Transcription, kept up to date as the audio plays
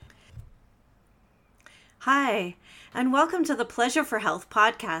Hi, and welcome to the Pleasure for Health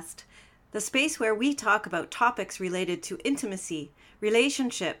podcast, the space where we talk about topics related to intimacy,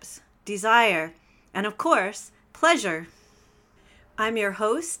 relationships, desire, and of course, pleasure. I'm your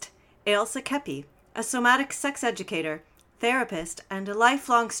host, Ailsa Kepi, a somatic sex educator, therapist, and a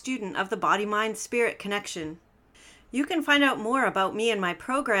lifelong student of the body-mind-spirit connection. You can find out more about me and my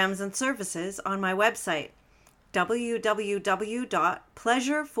programs and services on my website,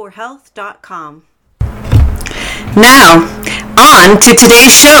 www.pleasureforhealth.com. Now, on to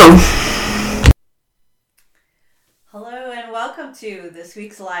today's show. Hello and welcome to this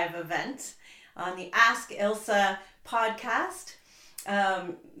week's live event on the Ask Ailsa podcast.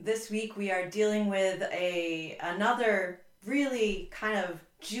 This week we are dealing with another really kind of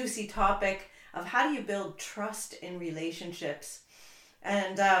juicy topic of how do you build trust in relationships.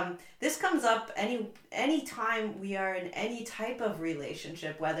 And this comes up any time we are in any type of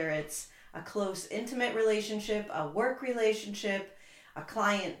relationship, whether it's a close, intimate relationship, a work relationship, a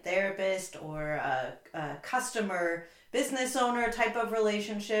client-therapist, or a customer, business owner type of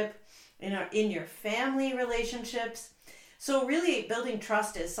relationship, in your family relationships. So really building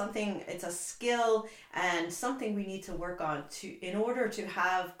trust is something, it's a skill and something we need to work on in order to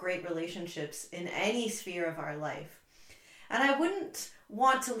have great relationships in any sphere of our life. And I wouldn't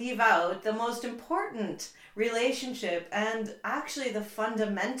want to leave out the most important relationship and actually the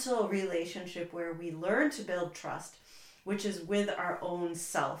fundamental relationship where we learn to build trust, which is with our own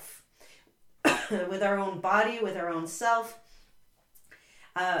self, with our own body, with our own self.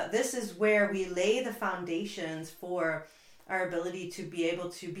 This is where we lay the foundations for our ability to be able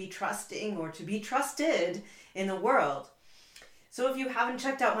to be trusting or to be trusted in the world. So if you haven't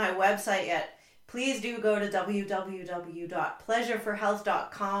checked out my website yet, please do go to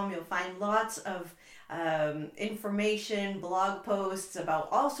www.pleasureforhealth.com. You'll find lots of information, blog posts about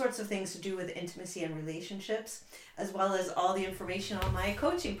all sorts of things to do with intimacy and relationships, as well as all the information on my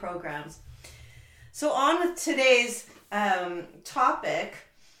coaching programs. So on with today's topic,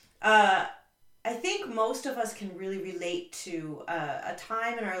 I think most of us can really relate to a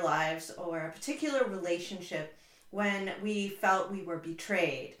time in our lives or a particular relationship when we felt we were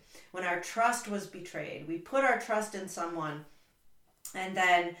betrayed. When our trust was betrayed, we put our trust in someone and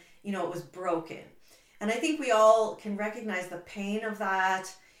then, it was broken. And I think we all can recognize the pain of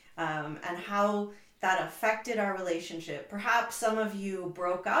that and how that affected our relationship. Perhaps some of you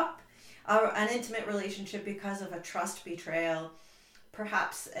broke up an intimate relationship because of a trust betrayal.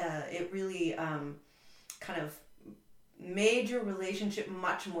 Perhaps it really kind of made your relationship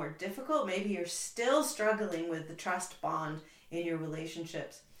much more difficult. Maybe you're still struggling with the trust bond in your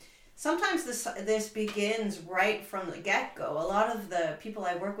relationships. Sometimes this begins right from the get-go. A lot of the people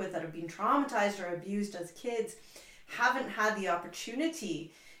I work with that have been traumatized or abused as kids haven't had the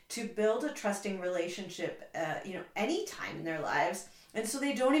opportunity to build a trusting relationship, any time in their lives. And so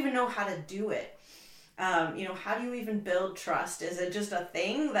they don't even know how to do it. How do you even build trust? Is it just a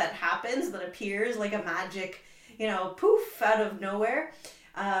thing that happens, that appears like a magic, poof, out of nowhere?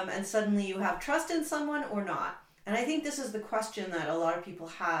 And suddenly you have trust in someone or not? And I think this is the question that a lot of people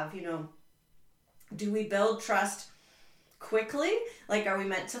have, do we build trust quickly? Like, are we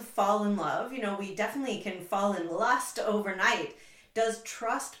meant to fall in love? We definitely can fall in lust overnight. Does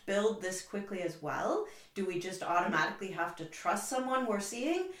trust build this quickly as well? Do we just automatically have to trust someone we're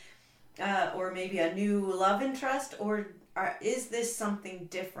seeing? Or maybe a new love interest? Or is this something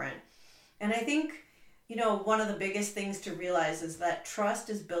different? And I think, one of the biggest things to realize is that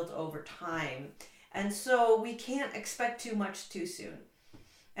trust is built over time. And so we can't expect too much too soon.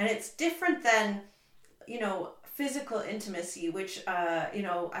 And it's different than, physical intimacy, which,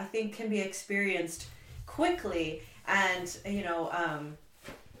 I think can be experienced quickly and,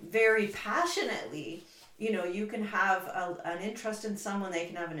 very passionately. You can have an interest in someone, they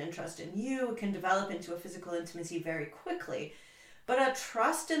can have an interest in you, it can develop into a physical intimacy very quickly. But a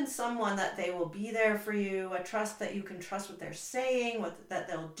trust in someone that they will be there for you, a trust that you can trust what they're saying, that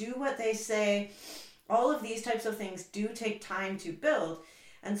they'll do what they say, all of these types of things do take time to build.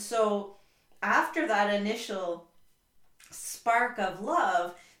 And so after that initial spark of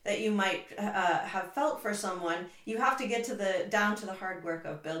love that you might have felt for someone, you have to get down to the hard work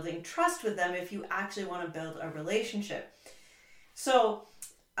of building trust with them if you actually want to build a relationship. So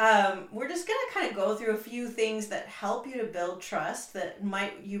we're just going to kind of go through a few things that help you to build trust that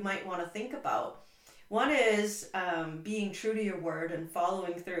you might want to think about. One is being true to your word and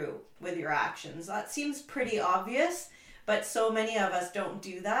following through with your actions. That seems pretty obvious, but so many of us don't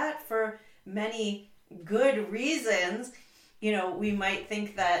do that for many good reasons. We might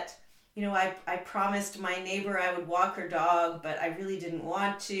think that I promised my neighbor I would walk her dog, but I really didn't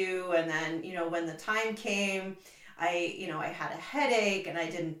want to. And then, when the time came, I had a headache and I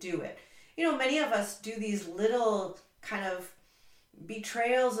didn't do it. Many of us do these little kind of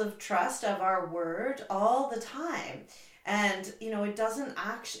betrayals of trust of our word all the time. And,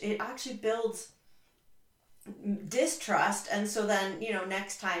 it actually builds distrust. And so then,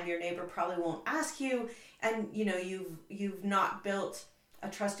 next time your neighbor probably won't ask you, and, you've not built a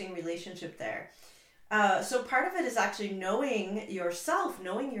trusting relationship there. So part of it is actually knowing yourself,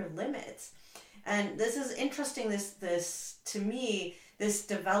 knowing your limits. And this is interesting, this to me, this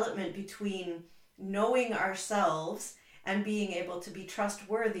development between knowing ourselves and being able to be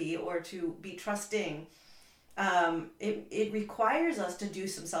trustworthy or to be trusting. It requires us to do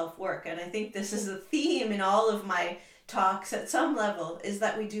some self-work. And I think this is a theme in all of my talks at some level, is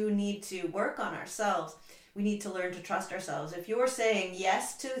that we do need to work on ourselves. We need to learn to trust ourselves. If you're saying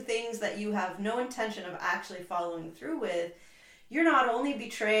yes to things that you have no intention of actually following through with, you're not only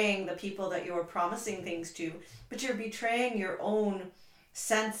betraying the people that you're promising things to, but you're betraying your own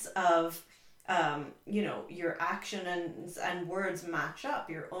sense of, your action and words match up,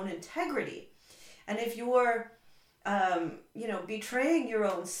 your own integrity. And if you're, betraying your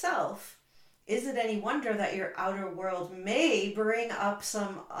own self, is it any wonder that your outer world may bring up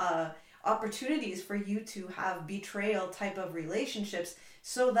some opportunities for you to have betrayal type of relationships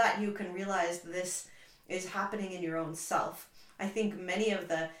so that you can realize this is happening in your own self? I think many of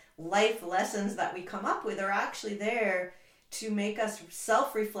the life lessons that we come up with are actually there to make us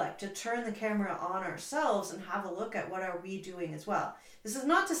self-reflect, to turn the camera on ourselves and have a look at what are we doing as well. This is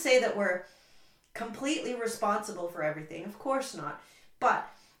not to say that we're completely responsible for everything, of course not, but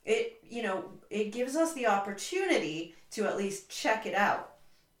it gives us the opportunity to at least check it out.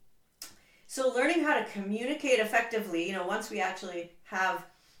 So learning how to communicate effectively, once we actually have,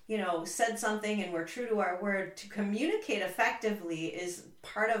 said something and we're true to our word, to communicate effectively is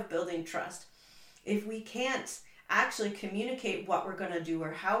part of building trust. If we can't actually communicate what we're going to do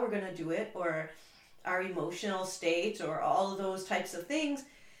or how we're going to do it, or our emotional state or all of those types of things,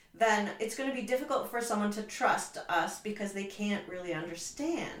 then it's going to be difficult for someone to trust us because they can't really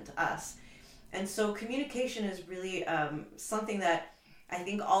understand us. And so communication is really something that I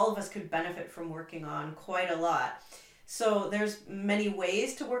think all of us could benefit from working on quite a lot. So there's many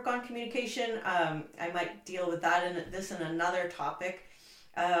ways to work on communication. I might deal with that in another topic.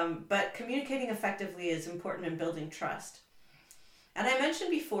 But communicating effectively is important in building trust. And I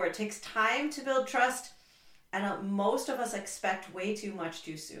mentioned before, it takes time to build trust, and most of us expect way too much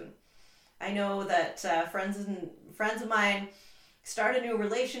too soon. I know that friends of mine start a new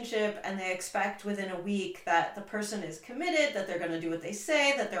relationship and they expect within a week that the person is committed, that they're going to do what they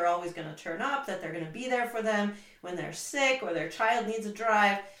say, that they're always going to turn up, that they're going to be there for them when they're sick or their child needs a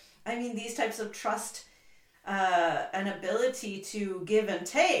drive. I mean, these types of trust and ability to give and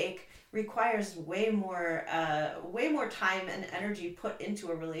take requires way more time and energy put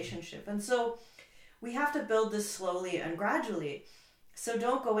into a relationship. And so we have to build this slowly and gradually. So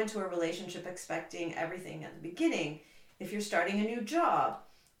don't go into a relationship expecting everything at the beginning. If you're starting a new job,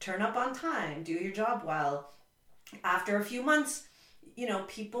 turn up on time, do your job well. After a few months,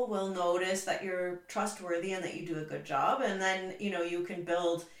 people will notice that you're trustworthy and that you do a good job. And then, you can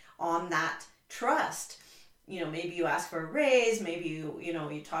build on that trust. Maybe you ask for a raise, maybe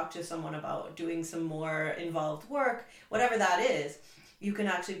you talk to someone about doing some more involved work, whatever that is, you can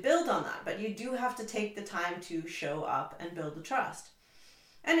actually build on that. But you do have to take the time to show up and build the trust.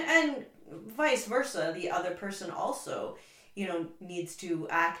 And vice versa, the other person also, needs to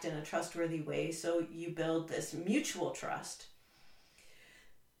act in a trustworthy way. So you build this mutual trust.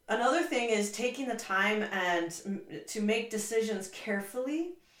 Another thing is taking the time and to make decisions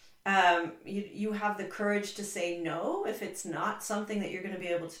carefully. You have the courage to say no if it's not something that you're going to be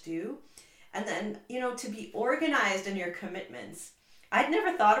able to do. And then, to be organized in your commitments. I'd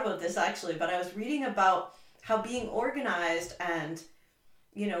never thought about this actually, but I was reading about how being organized and,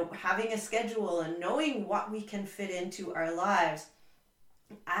 having a schedule and knowing what we can fit into our lives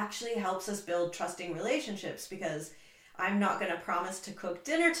actually helps us build trusting relationships, because I'm not going to promise to cook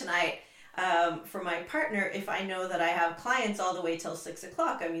dinner tonight for my partner if I know that I have clients all the way till 6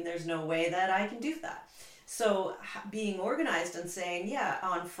 o'clock. I mean, there's no way that I can do that. So being organized and saying, yeah,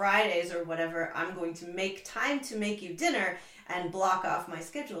 on Fridays or whatever, I'm going to make time to make you dinner and block off my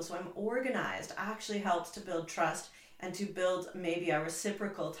schedule. So I'm organized actually helps to build trust and to build maybe a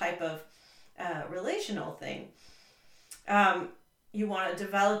reciprocal type of relational thing. You want to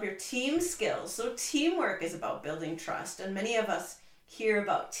develop your team skills. So teamwork is about building trust. And many of us hear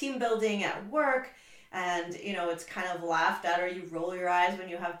about team building at work, and it's kind of laughed at, or you roll your eyes when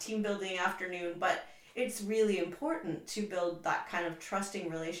you have team building afternoon. But it's really important to build that kind of trusting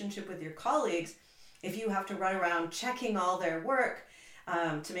relationship with your colleagues. If you have to run around checking all their work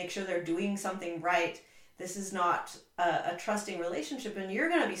to make sure they're doing something right, this is not a trusting relationship, and you're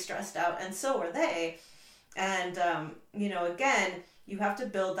going to be stressed out, and so are they. And again, you have to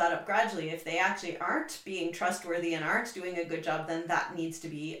build that up gradually. If they actually aren't being trustworthy and aren't doing a good job, then that needs to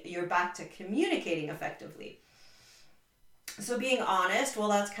be, you're back to communicating effectively. So being honest, well,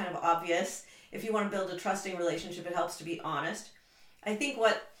 that's kind of obvious. If you want to build a trusting relationship, it helps to be honest. I think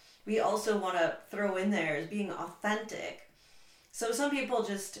what we also want to throw in there is being authentic. So some people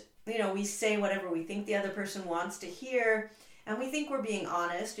just, we say whatever we think the other person wants to hear, and we think we're being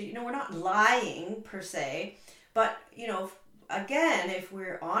honest. We're not lying per se, but, again, if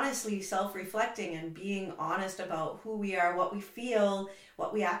we're honestly self-reflecting and being honest about who we are, what we feel,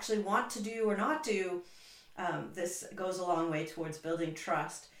 what we actually want to do or not do, this goes a long way towards building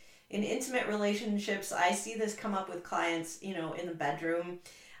trust. In intimate relationships, I see this come up with clients, in the bedroom.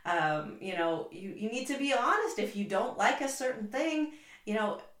 You need to be honest. If you don't like a certain thing,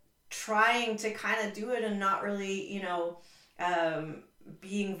 trying to kind of do it and not really,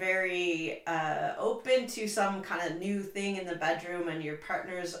 being very open to some kind of new thing in the bedroom, and your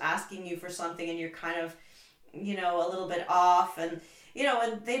partner's asking you for something and you're kind of, a little bit off, and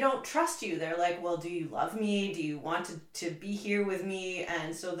and they don't trust you. They're like, well, do you love me? Do you want to be here with me?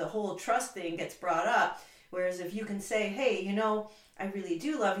 And so the whole trust thing gets brought up. Whereas if you can say, hey, I really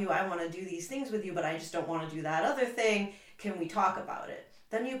do love you. I want to do these things with you, but I just don't want to do that other thing. Can we talk about it?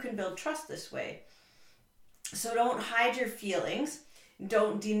 Then you can build trust this way. So don't hide your feelings.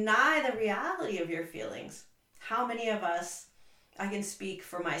 Don't deny the reality of your feelings. How many of us, I can speak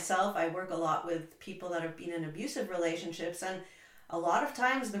for myself, I work a lot with people that have been in abusive relationships, and a lot of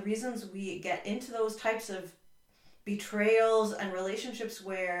times the reasons we get into those types of betrayals and relationships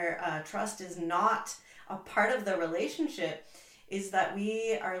where trust is not a part of the relationship is that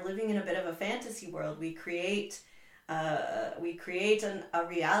we are living in a bit of a fantasy world. We create a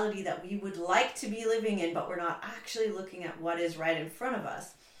reality that we would like to be living in, but we're not actually looking at what is right in front of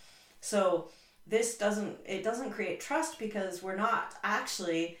us. So this doesn't create trust, because we're not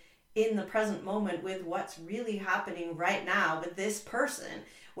actually in the present moment with what's really happening right now with this person.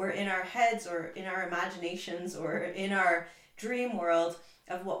 We're in our heads or in our imaginations or in our dream world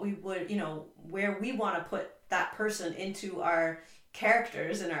of what we would, where we want to put that person into our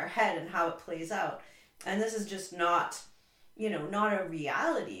characters in our head and how it plays out. And this is just not a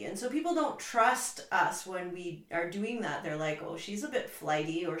reality. And so people don't trust us when we are doing that. They're like, oh, she's a bit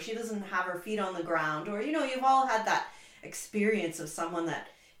flighty, or she doesn't have her feet on the ground, or, you've all had that experience of someone that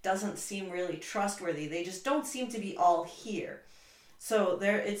doesn't seem really trustworthy. They just don't seem to be all here. So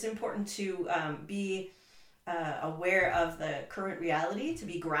it's important to be aware of the current reality, to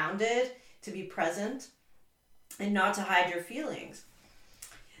be grounded, to be present, and not to hide your feelings.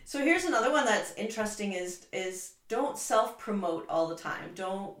 So here's another one that's interesting is don't self-promote all the time.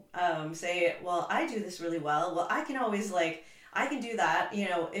 Don't say, well, I do this really well. Well, I can always I can do that.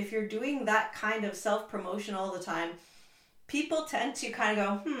 If you're doing that kind of self-promotion all the time, people tend to kind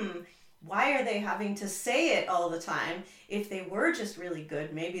of go, why are they having to say it all the time? If they were just really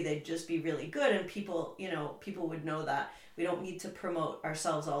good, maybe they'd just be really good, and people would know that. We don't need to promote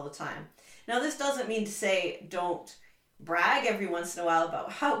ourselves all the time. Now, this doesn't mean to say don't brag every once in a while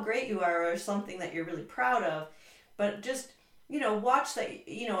about how great you are or something that you're really proud of, but just, watch that,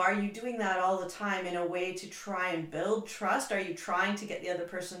 are you doing that all the time in a way to try and build trust? Are you trying to get the other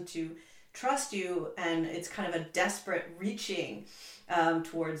person to trust you, and it's kind of a desperate reaching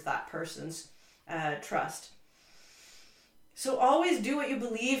towards that person's trust? So always do what you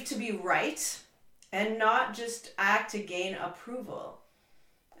believe to be right and not just act to gain approval.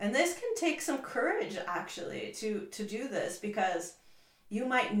 And this can take some courage, actually, to do this, because you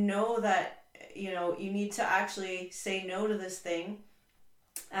might know that, you need to actually say no to this thing,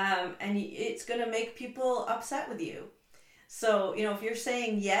 and it's going to make people upset with you. So, if you're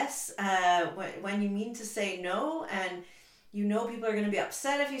saying yes when you mean to say no, and people are going to be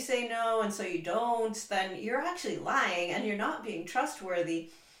upset if you say no, and so you don't, then you're actually lying and you're not being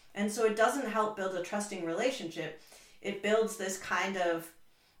trustworthy. And so it doesn't help build a trusting relationship. It builds this kind of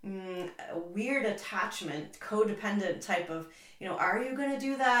weird attachment, codependent type of, are you going to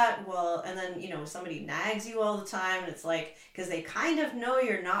do that? Well, and then, somebody nags you all the time, and it's like, because they kind of know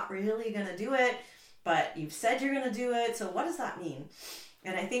you're not really going to do it, but you've said you're going to do it. So what does that mean?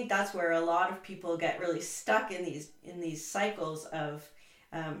 And I think that's where a lot of people get really stuck in these cycles of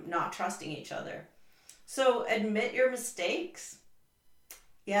not trusting each other. So admit your mistakes.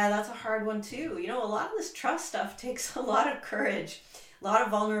 Yeah, that's a hard one too. You know, a lot of this trust stuff takes a lot of courage, a lot of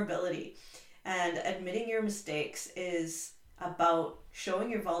vulnerability. And admitting your mistakes is about showing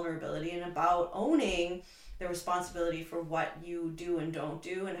your vulnerability and about owning the responsibility for what you do and don't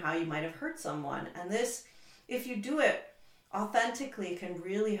do and how you might have hurt someone. And this, if you do it authentically, can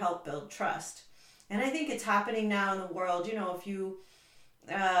really help build trust. And I think it's happening now in the world. You know, if you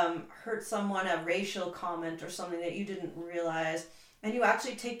hurt someone, a racial comment or something that you didn't realize, and you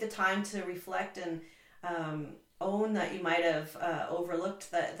actually take the time to reflect and own that you might have overlooked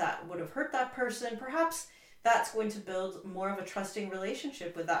that would have hurt that person, perhaps that's going to build more of a trusting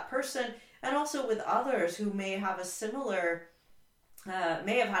relationship with that person, and also with others who may have a similar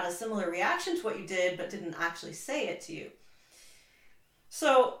may have had a similar reaction to what you did but didn't actually say it to you.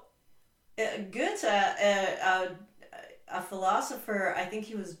 So Goethe, a philosopher, I think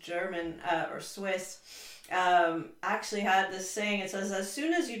he was German or Swiss, actually had this saying. It says, as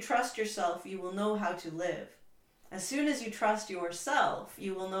soon as you trust yourself, you will know how to live. As soon as you trust yourself,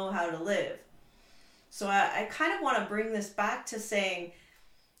 you will know how to live. So I kind of want to bring this back to saying,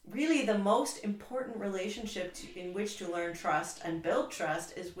 really the most important relationship in which to learn trust and build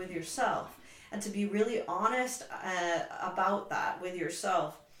trust is with yourself, and to be really honest about that with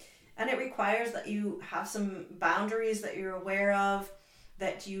yourself. And it requires that you have some boundaries that you're aware of,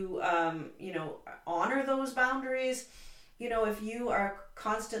 that you, honor those boundaries. You know, if you are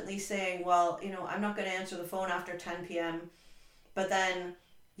constantly saying, well, I'm not going to answer the phone after 10 p.m., but then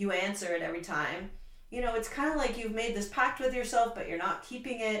you answer it every time, it's kind of like you've made this pact with yourself, but you're not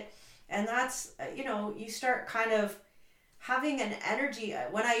keeping it. And that's, you start kind of having an energy.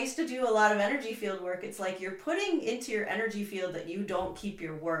 When I used to do a lot of energy field work, it's like you're putting into your energy field that you don't keep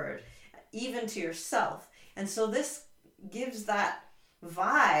your word, even to yourself. And so this gives that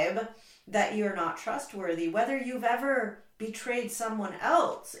vibe that you're not trustworthy, whether you've ever betrayed someone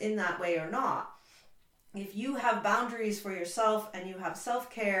else in that way or not. If you have boundaries for yourself and you have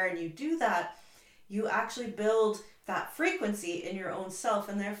self-care and you do that, you actually build that frequency in your own self,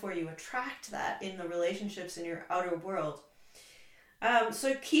 and therefore you attract that in the relationships in your outer world.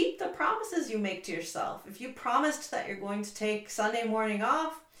 So keep the promises you make to yourself. If you promised that you're going to take Sunday morning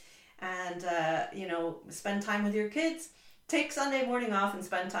off and, spend time with your kids, take Sunday morning off and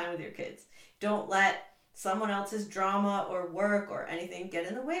spend time with your kids. Don't let someone else's drama or work or anything get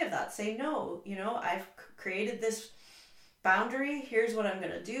in the way of that. Say, no, I've created this boundary. Here's what I'm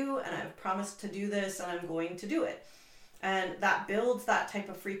going to do, and I've promised to do this, and I'm going to do it. And that builds that type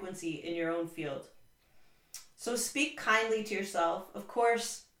of frequency in your own field. So speak kindly to yourself. Of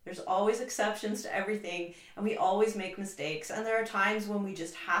course, there's always exceptions to everything, and we always make mistakes. And there are times when we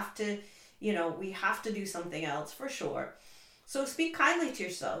just have to, we have to do something else for sure. So speak kindly to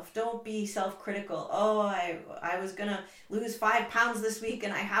yourself. Don't be self-critical. Oh, I was going to lose 5 pounds this week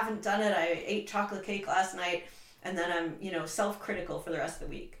and I haven't done it. I ate chocolate cake last night, and then I'm, self-critical for the rest of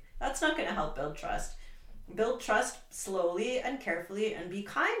the week. That's not going to help build trust. Build trust slowly and carefully, and be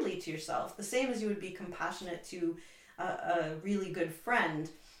kindly to yourself, the same as you would be compassionate to a really good friend.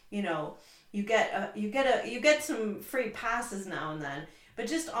 You get some free passes now and then, but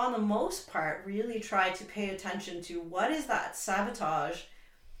just on the most part, really try to pay attention to what is that sabotage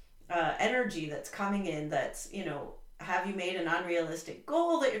energy that's coming in. That's, have you made an unrealistic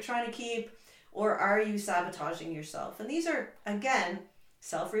goal that you're trying to keep, or are you sabotaging yourself? And these are, again,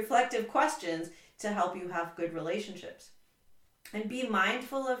 self-reflective questions to help you have good relationships. And be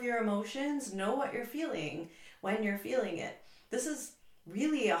mindful of your emotions. Know what you're feeling when you're feeling it. This is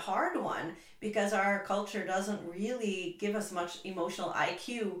really a hard one because our culture doesn't really give us much emotional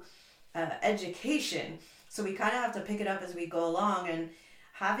IQ education. So we kind of have to pick it up as we go along, and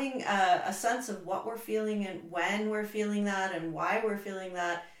having a sense of what we're feeling and when we're feeling that and why we're feeling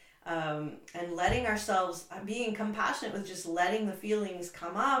that. And letting ourselves, being compassionate with just letting the feelings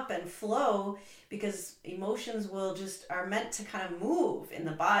come up and flow, because emotions are meant to kind of move in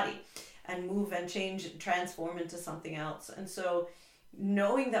the body and move and change and transform into something else. And so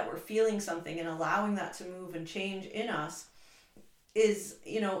knowing that we're feeling something and allowing that to move and change in us is,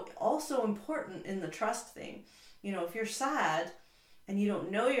 also important in the trust thing. If you're sad and you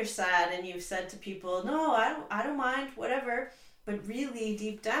don't know you're sad and you've said to people, no, I don't mind, whatever, but really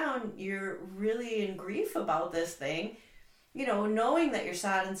deep down, you're really in grief about this thing, knowing that you're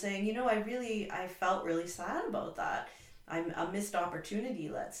sad and saying, I felt really sad about that. I'm a missed opportunity,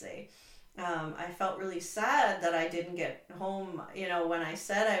 let's say. I felt really sad that I didn't get home, when I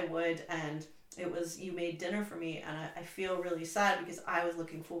said I would, and you made dinner for me, and I feel really sad because I was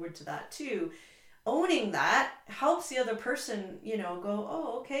looking forward to that too. Owning that helps the other person, go,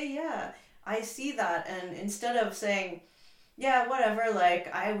 oh, okay, yeah, I see that. And instead of saying, yeah, whatever,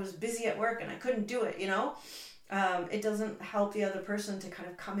 like I was busy at work and I couldn't do it, it doesn't help the other person to kind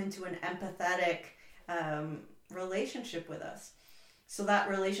of come into an empathetic relationship with us. So that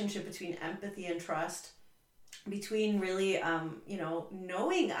relationship between empathy and trust, between really,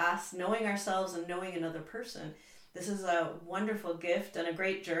 knowing us, knowing ourselves, and knowing another person. This is a wonderful gift and a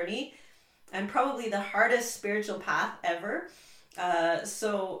great journey, and probably the hardest spiritual path ever.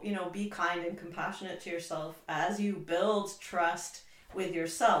 So, be kind and compassionate to yourself as you build trust with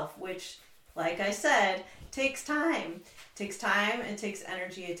yourself, which, like I said, takes time. It takes time, it takes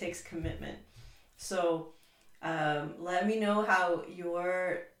energy, it takes commitment. So let me know how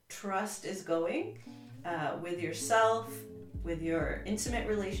your trust is going with yourself, with your intimate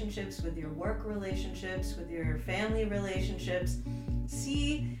relationships, with your work relationships, with your family relationships.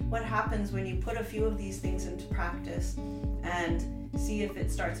 See what happens when you put a few of these things into practice, and see if it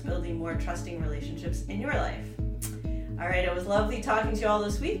starts building more trusting relationships in your life. All right, it was lovely talking to you all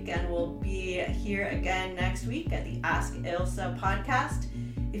this week, and we'll be here again next week at the Ask Ailsa podcast.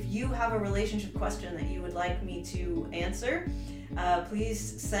 If you have a relationship question that you would like me to answer,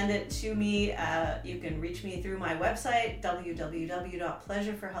 please send it to me. You can reach me through my website,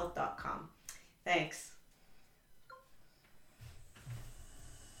 www.pleasureforhealth.com. Thanks.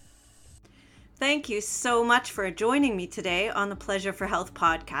 Thank you so much for joining me today on the Pleasure for Health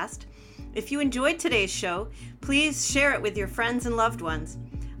podcast. If you enjoyed today's show, please share it with your friends and loved ones.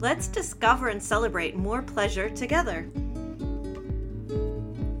 Let's discover and celebrate more pleasure together.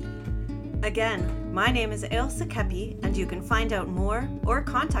 Again, my name is Ailsa Kepi, and you can find out more or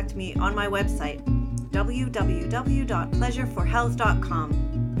contact me on my website,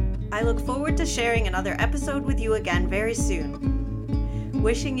 www.pleasureforhealth.com. I look forward to sharing another episode with you again very soon.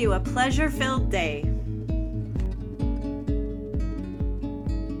 Wishing you a pleasure-filled day.